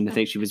happens, and I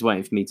think she was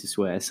waiting for me to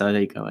swear. So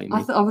there you go, Amy.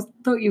 I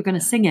thought you were going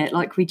to sing it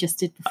like we just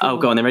did before. Oh,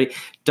 go on then, ready?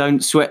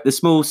 Don't sweat the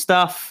small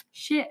stuff.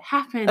 Shit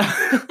happens.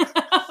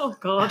 Oh,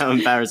 God. How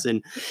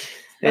embarrassing.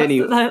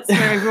 Anyway. That's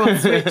where everyone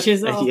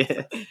switches off.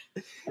 Yeah.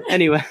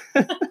 Anyway.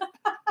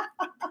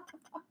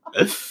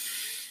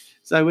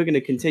 So we're going to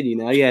continue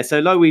now. Yeah, so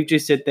like we've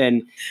just said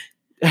then,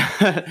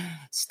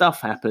 stuff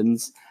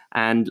happens.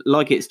 And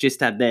like it's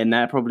just had then,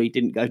 that probably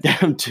didn't go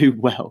down too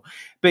well.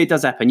 But it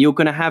does happen. You are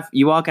going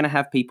to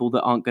have people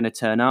that aren't going to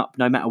turn up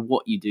no matter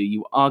what you do.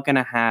 You are going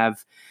to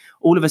have,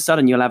 all of a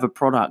sudden, you'll have a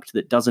product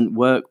that doesn't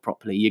work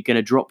properly. You're going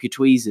to drop your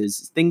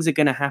tweezers. Things are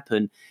going to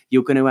happen.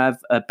 You're going to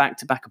have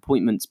back-to-back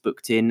appointments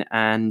booked in.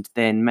 And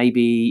then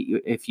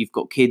maybe if you've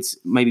got kids,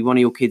 maybe one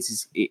of your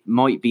kids it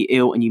might be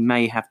ill and you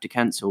may have to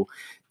cancel.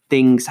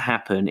 Things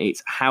happen.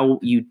 It's how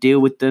you deal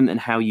with them and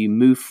how you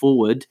move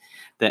forward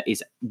that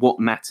is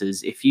what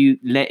matters. If you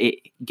let it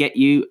get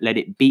you, let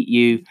it beat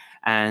you,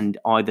 and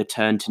either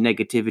turn to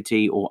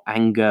negativity or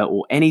anger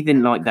or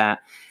anything like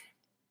that,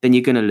 then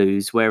you're going to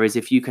lose. Whereas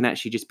if you can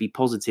actually just be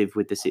positive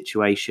with the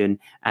situation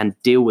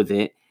and deal with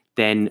it,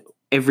 then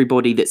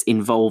everybody that's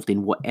involved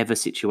in whatever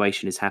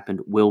situation has happened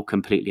will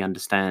completely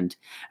understand.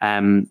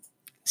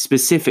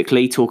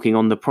 Specifically talking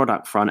on the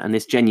product front, and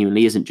this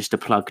genuinely isn't just a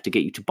plug to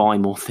get you to buy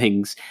more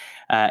things,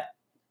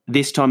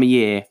 this time of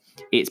year,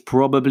 it's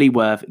probably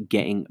worth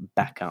getting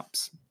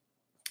backups.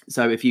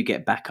 So if you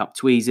get backup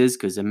tweezers,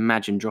 because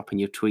imagine dropping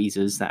your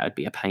tweezers, that would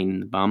be a pain in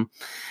the bum.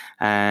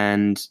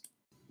 And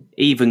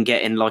even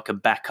getting like a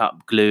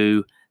backup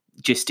glue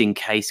just in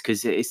case,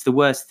 because it's the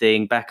worst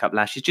thing, backup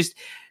lashes. Just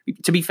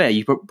to be fair,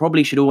 you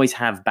probably should always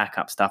have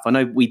backup stuff. I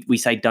know we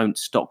say don't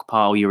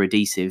stockpile your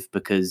adhesive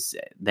because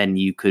then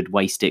you could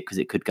waste it because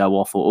it could go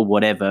off or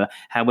whatever.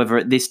 However,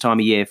 at this time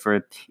of year,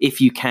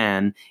 if you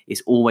can,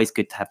 it's always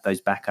good to have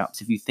those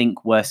backups. If you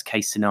think worst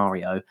case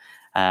scenario,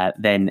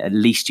 then at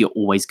least you're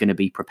always going to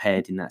be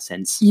prepared in that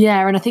sense.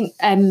 Yeah, and I think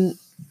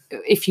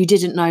if you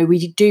didn't know,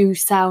 we do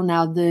sell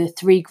now the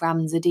 3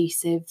 grams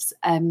adhesives,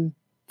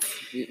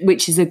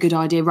 which is a good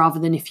idea, rather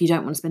than if you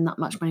don't want to spend that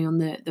much money on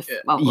the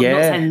well, I'm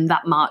not saying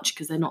that much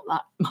because they're not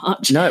that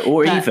much. No,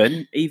 or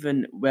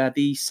even where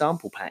the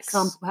sample packs.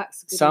 Sample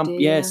packs, a good idea,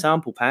 yeah,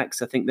 sample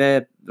packs. I think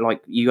they're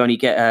like you only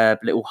get a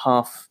little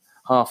half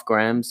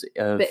grams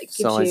of but it gives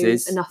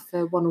sizes. you enough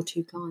for 1 or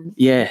 2 clients.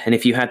 Yeah, and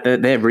if you had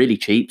they're really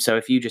cheap. So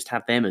if you just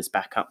have them as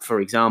backup,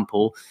 for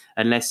example,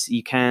 unless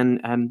you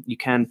can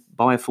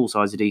buy a full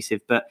size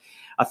adhesive, but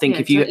I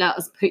think if you let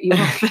us put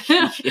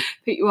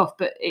you off,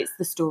 but it's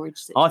the storage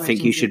situation. I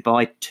think you should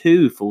buy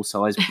 2 full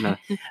size. No,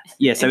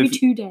 yeah. So every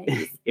 2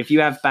 days. If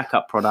you have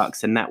backup products,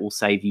 then that will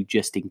save you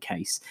just in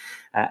case.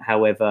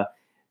 However,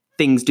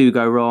 things do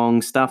go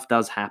wrong. Stuff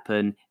does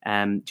happen.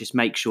 Just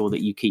make sure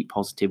that you keep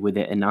positive with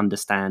it and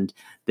understand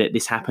that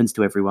this happens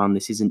to everyone.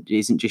 This isn't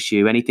just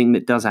you. Anything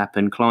that does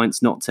happen,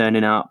 clients not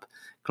turning up,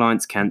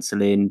 clients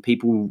cancelling,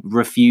 people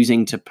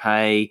refusing to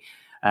pay,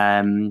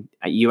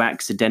 you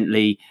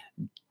accidentally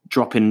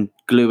dropping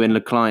glue in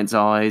the client's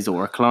eyes,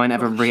 or a client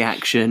have a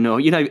reaction,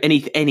 or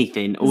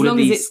anything. As long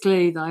as it's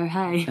glue, though.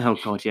 Hey. Oh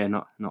God, yeah,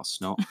 not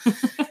snot.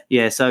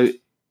 Yeah, so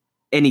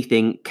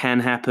anything can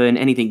happen.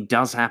 Anything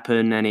does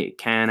happen, and it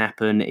can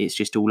happen. It's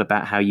just all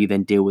about how you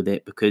then deal with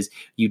it, because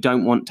you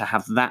don't want to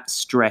have that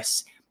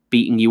stress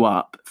beating you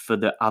up for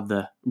the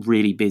other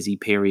really busy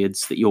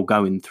periods that you're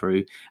going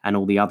through and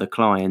all the other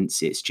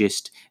clients. It's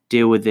just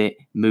deal with it,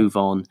 move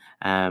on,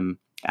 and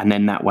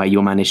then that way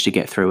you'll manage to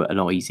get through it a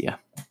lot easier.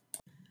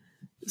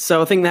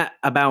 So I think that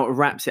about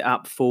wraps it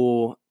up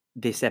for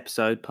this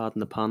episode. Pardon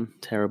the pun,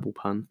 terrible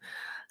pun.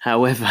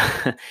 However,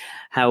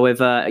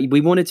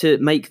 we wanted to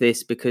make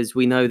this because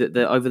we know that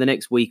over the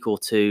next week or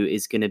 2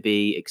 is going to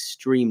be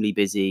extremely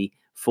busy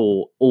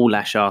for all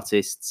lash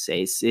artists.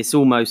 It's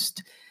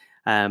almost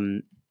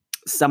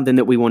something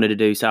that we wanted to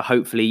do. So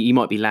hopefully you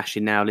might be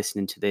lashing now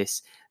listening to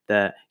this,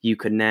 that you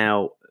can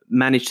now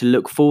manage to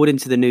look forward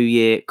into the new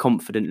year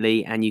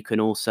confidently, and you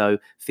can also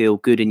feel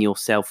good in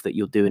yourself that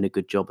you're doing a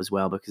good job as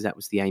well, because that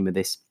was the aim of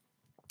this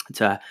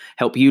to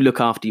help you look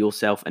after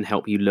yourself and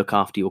help you look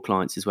after your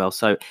clients as well.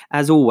 So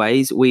as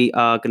always, we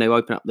are going to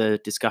open up the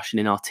discussion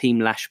in our Team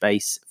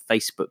Lashbase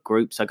Facebook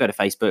group. So go to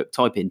Facebook,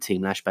 type in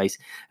Team Lashbase,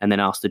 and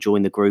then ask to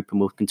join the group, and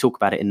we can talk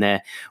about it in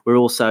there. We're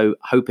also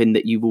hoping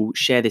that you will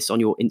share this on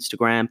your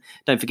Instagram.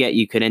 Don't forget,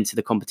 you can enter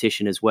the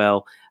competition as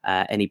well.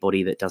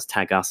 Anybody that does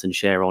tag us and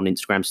share on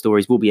Instagram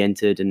stories will be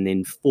entered, and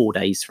in 4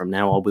 days from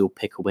now, I will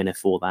pick a winner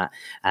for that.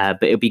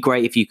 But it'd be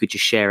great if you could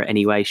just share it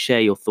anyway,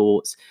 share your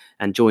thoughts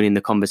and join in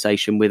the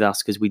conversation with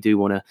us, because we do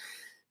want to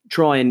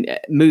try and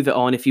move it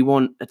on. If you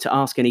want to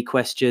ask any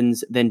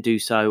questions, then do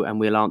so, and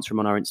we'll answer them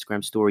on our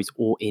Instagram stories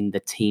or in the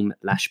Team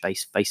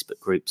Lashbase Facebook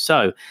group.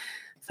 So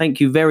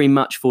thank you very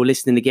much for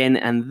listening again.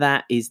 And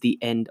that is the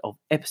end of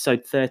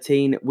episode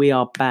 13. We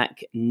are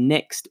back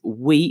next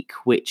week,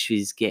 which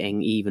is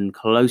getting even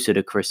closer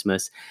to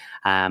Christmas.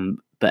 But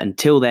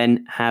until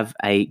then, have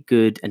a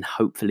good and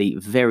hopefully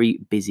very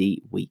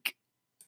busy week.